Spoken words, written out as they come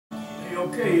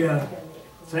Okay,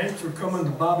 thanks for coming to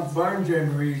Bob's Barn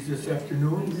Jamborees this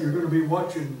afternoon. You're going to be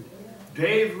watching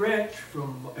Dave Rench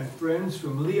and friends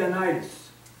from Leonidas.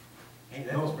 Hey,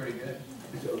 that was pretty good.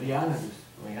 Is it Leonidas?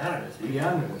 Leonidas.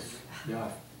 Leonidas. Yeah.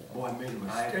 Boy, I made a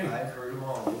mistake. I've heard them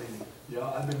all, believe me. Yeah,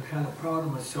 I've been kind of proud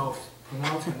of myself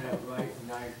pronouncing that right,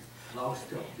 and I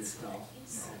loused up just now.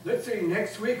 Let's see,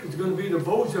 next week it's going to be the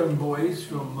Boson boys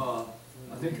from,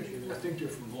 I think they're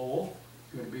from Lowell,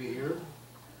 going to be here.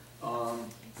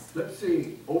 Let's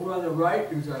see, over on the right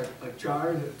there's a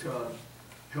jar that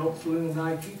helps Lynn and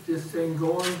I keep this thing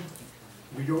going.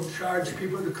 We don't charge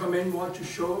people to come in and watch the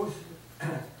shows.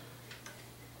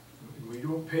 We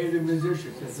don't pay the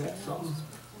musicians, is that something?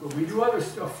 But we do other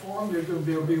stuff for them. They're going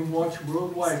to be being watched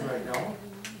worldwide right now.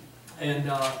 And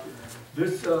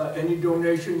this, any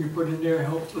donation you put in there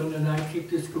helps Lynn and I keep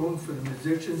this going for the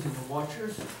musicians and the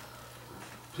watchers.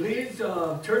 Please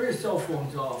turn your cell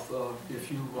phones off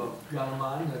if you've got them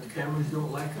on. The cameras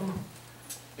don't like them.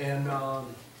 And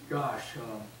gosh,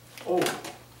 oh,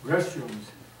 restrooms.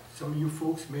 Some of you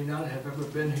folks may not have ever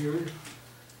been here.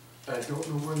 I don't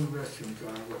know where the restrooms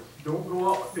are. Don't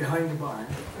go out behind the barn.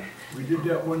 We did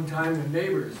that one time, and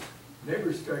neighbors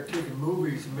started taking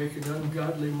movies and making an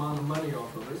ungodly amount of money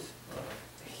off of us.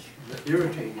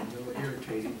 Irritating, a little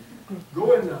irritating.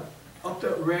 Go in up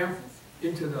that ramp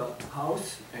into the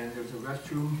house, and there's a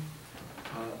restroom.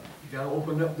 You gotta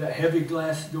open up that heavy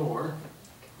glass door.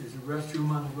 There's a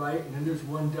restroom on the right, and then there's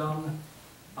one down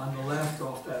on the left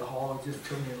off that hall. Just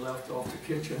turn your left off the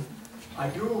kitchen. I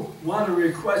do want to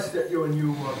request that when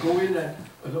you go in and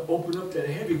open up that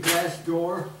heavy glass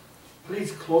door,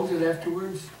 please close it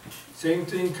afterwards. Same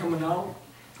thing coming out.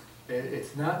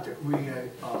 It's not that we are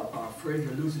afraid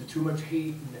of losing too much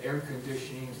heat and air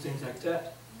conditioning and things like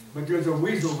that, but there's a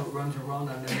weasel that runs around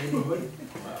in the neighborhood,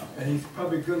 and he's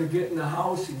probably going to get in the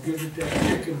house and give it that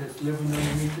chicken that's living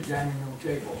underneath the dining room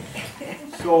table.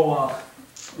 So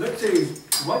let's see,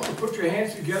 why don't you put your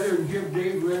hands together and give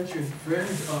Dave Rench and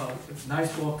friends a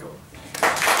nice welcome.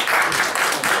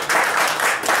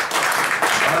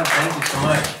 Thank you so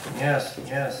much.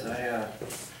 Yes,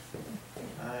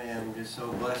 I am just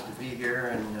so blessed to be here,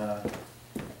 and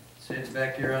Sid's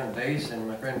back here on the bass, and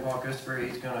my friend Paul Christopher,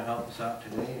 he's going to help us out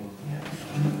today. And, yeah.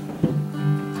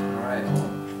 All right,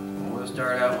 we'll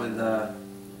start out with a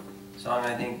song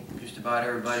I think just about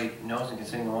everybody knows and can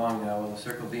sing along with "The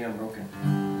Circle Be Unbroken."